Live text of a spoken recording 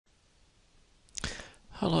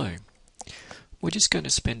Hello. We're just going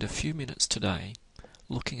to spend a few minutes today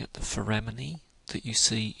looking at the foramini that you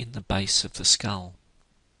see in the base of the skull.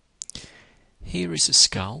 Here is a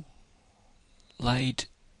skull laid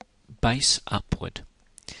base upward.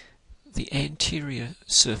 The anterior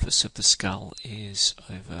surface of the skull is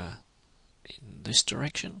over in this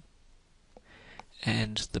direction,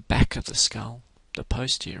 and the back of the skull, the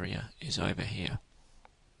posterior, is over here.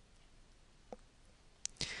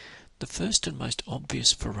 The first and most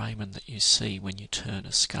obvious foramen that you see when you turn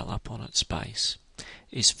a skull up on its base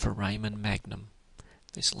is Foramen Magnum.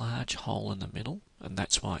 This large hole in the middle, and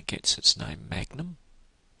that's why it gets its name Magnum,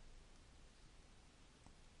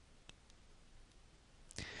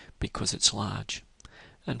 because it's large.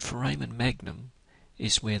 And Foramen Magnum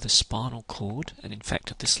is where the spinal cord, and in fact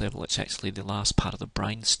at this level it's actually the last part of the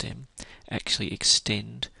brain stem, actually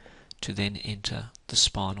extend to then enter the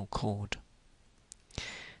spinal cord.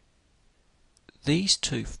 These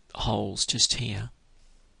two holes just here,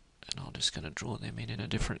 and I'm just going to draw them in a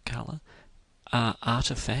different colour, are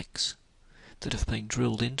artefacts that have been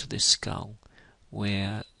drilled into this skull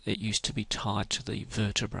where it used to be tied to the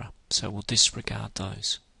vertebra, so we'll disregard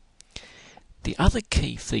those. The other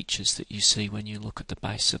key features that you see when you look at the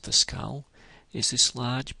base of the skull is this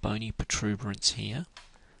large bony protuberance here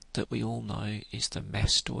that we all know is the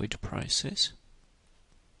Mastoid Process.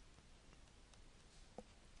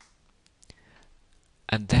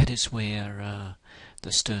 And that is where the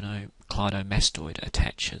sternocleidomastoid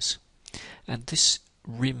attaches. And this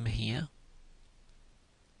rim here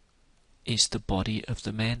is the body of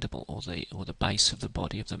the mandible, or the base of the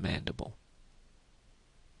body of the mandible.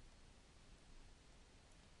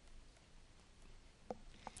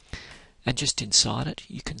 And just inside it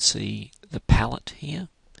you can see the palate here,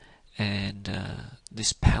 and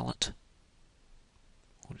this palate,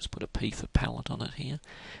 we'll just put a P for palate on it here,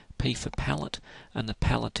 P for palate, and the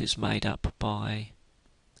palate is made up by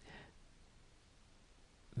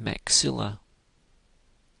maxilla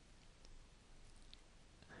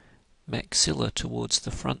towards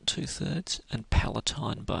the front 2/3 and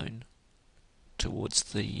palatine bone towards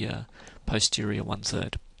the posterior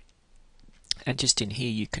 1/3. And just in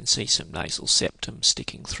here you can see some nasal septum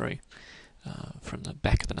sticking through from the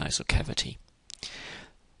back of the nasal cavity.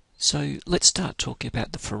 So let's start talking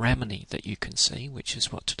about the foramini that you can see, which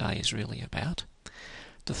is what today is really about.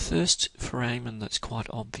 The first foramen that's quite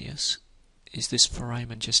obvious is this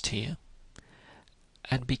foramen just here.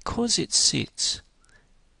 And because it sits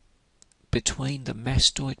between the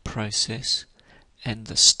mastoid process and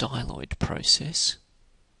the styloid process,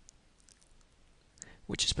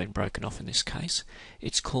 which has been broken off in this case,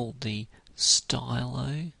 it's called the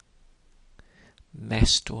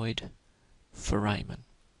stylomastoid foramen.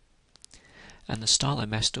 And the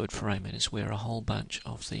stylomastoid foramen is where a whole bunch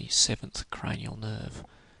of the 7th cranial nerve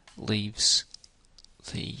leaves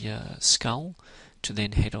the skull to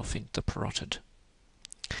then head off into the parotid.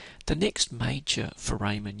 The next major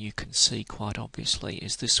foramen you can see quite obviously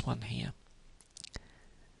is this one here.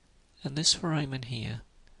 And this foramen here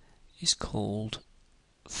is called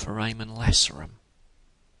Foramen Lacerum.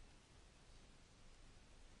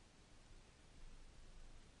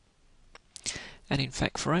 And in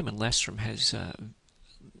fact, Foramen Lacerum has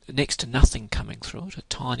next to nothing coming through it, a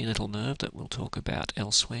tiny little nerve that we'll talk about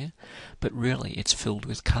elsewhere, but really it's filled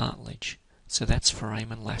with cartilage. So that's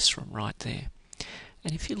Foramen Lacerum right there.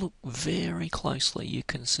 And if you look very closely, you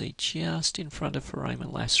can see just in front of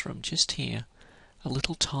Foramen Lacerum, just here, a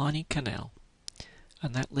little tiny canal.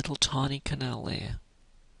 And that little tiny canal there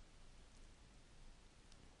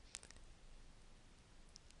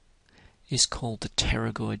is called the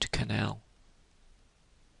Pterygoid Canal.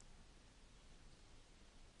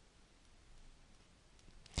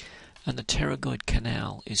 And the Pterygoid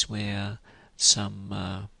Canal is where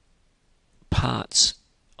some parts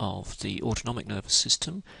of the autonomic nervous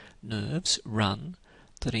system, nerves, run,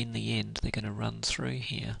 that in the end they're going to run through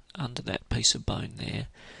here, under that piece of bone there,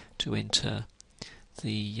 to enter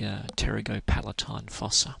the pterygopalatine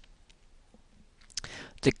fossa.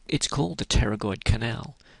 It's called the Pterygoid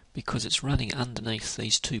Canal because it's running underneath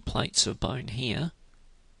these two plates of bone here,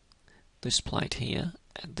 this plate here,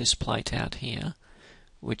 and this plate out here,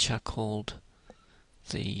 which are called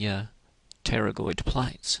the pterygoid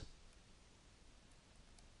plates.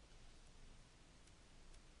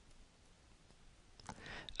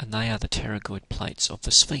 And they are the pterygoid plates of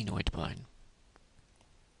the sphenoid bone.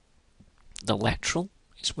 The lateral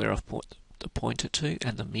is where I've put the pointer to,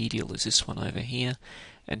 and the medial is this one over here,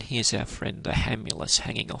 and here's our friend the hamulus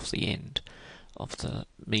hanging off the end of the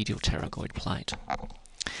medial pterygoid plate.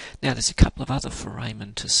 Now there's a couple of other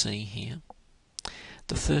foramen to see here.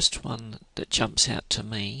 The first one that jumps out to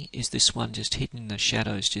me is this one just hidden in the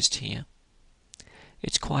shadows just here.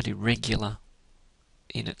 It's quite irregular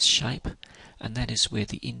in its shape, and that is where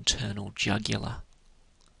the internal jugular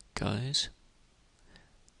goes.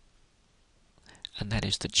 And that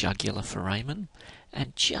is the jugular foramen.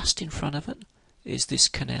 And just in front of it is this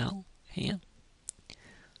canal here.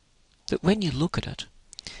 That when you look at it,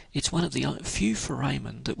 it's one of the few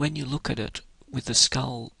foramen that when you look at it with the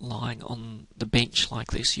skull lying on the bench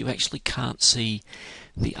like this, you actually can't see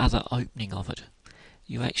the other opening of it.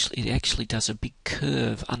 It actually does a big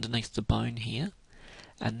curve underneath the bone here,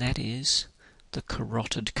 and that is the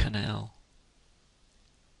Carotid Canal.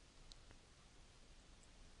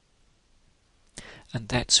 And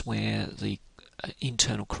that's where the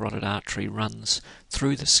internal carotid artery runs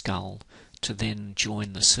through the skull to then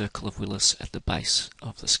join the circle of Willis at the base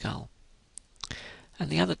of the skull. And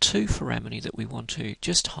the other two foramini that we want to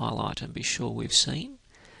just highlight and be sure we've seen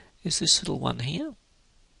is this little one here.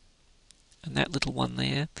 And that little one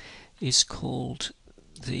there is called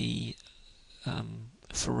the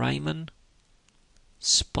Foramen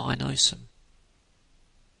Spinosum.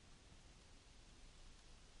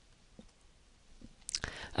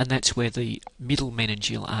 And that's where the middle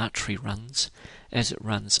meningeal artery runs as it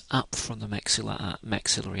runs up from the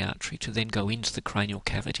maxillary artery to then go into the cranial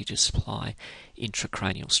cavity to supply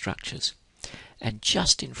intracranial structures. And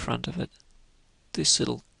just in front of it, this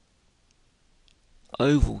little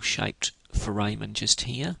oval-shaped foramen just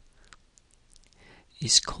here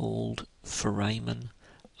is called Foramen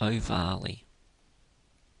ovale.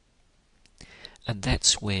 And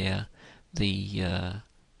that's where the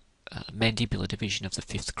mandibular division of the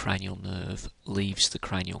fifth cranial nerve leaves the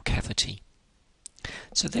cranial cavity.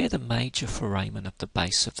 So they're the major foramen of the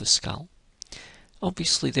base of the skull.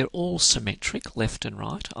 Obviously they're all symmetric, left and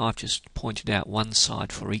right. I've just pointed out one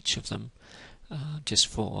side for each of them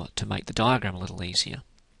to make the diagram a little easier.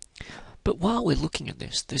 But while we're looking at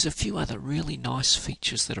this, there's a few other really nice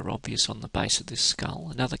features that are obvious on the base of this skull,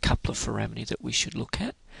 another couple of foramini that we should look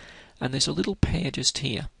at, and there's a little pair just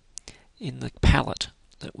here in the palate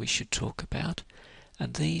that we should talk about,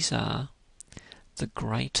 and these are the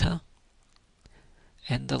greater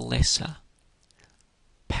and the lesser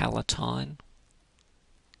Palatine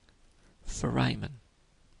foramen.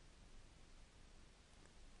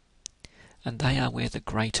 And they are where the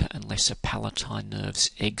greater and lesser palatine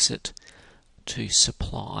nerves exit to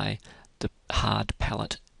supply the hard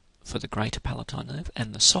palate for the greater palatine nerve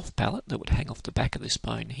and the soft palate that would hang off the back of this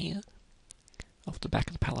bone here, off the back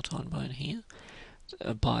of the palatine bone here,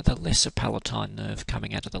 by the lesser palatine nerve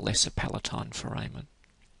coming out of the lesser palatine foramen.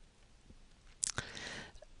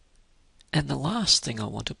 And the last thing I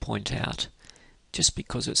want to point out, just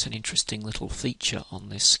because it's an interesting little feature on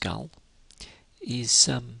this skull, is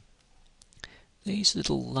these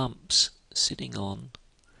little lumps sitting on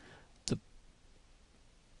the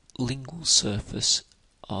lingual surface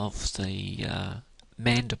of the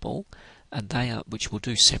mandible, and they are, which we'll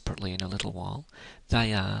do separately in a little while,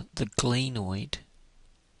 they are the glenoid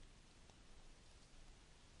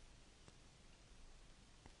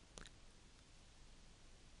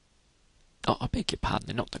I beg your pardon,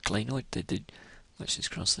 they're not the glenoid, let's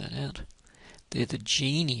just cross that out. They're the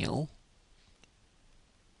genial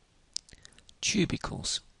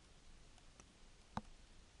tubercles.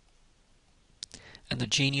 And the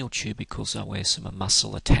genial tubercles are where some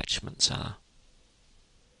muscle attachments are.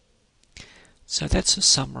 So that's a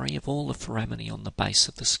summary of all the foramini on the base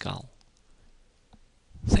of the skull.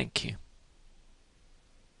 Thank you.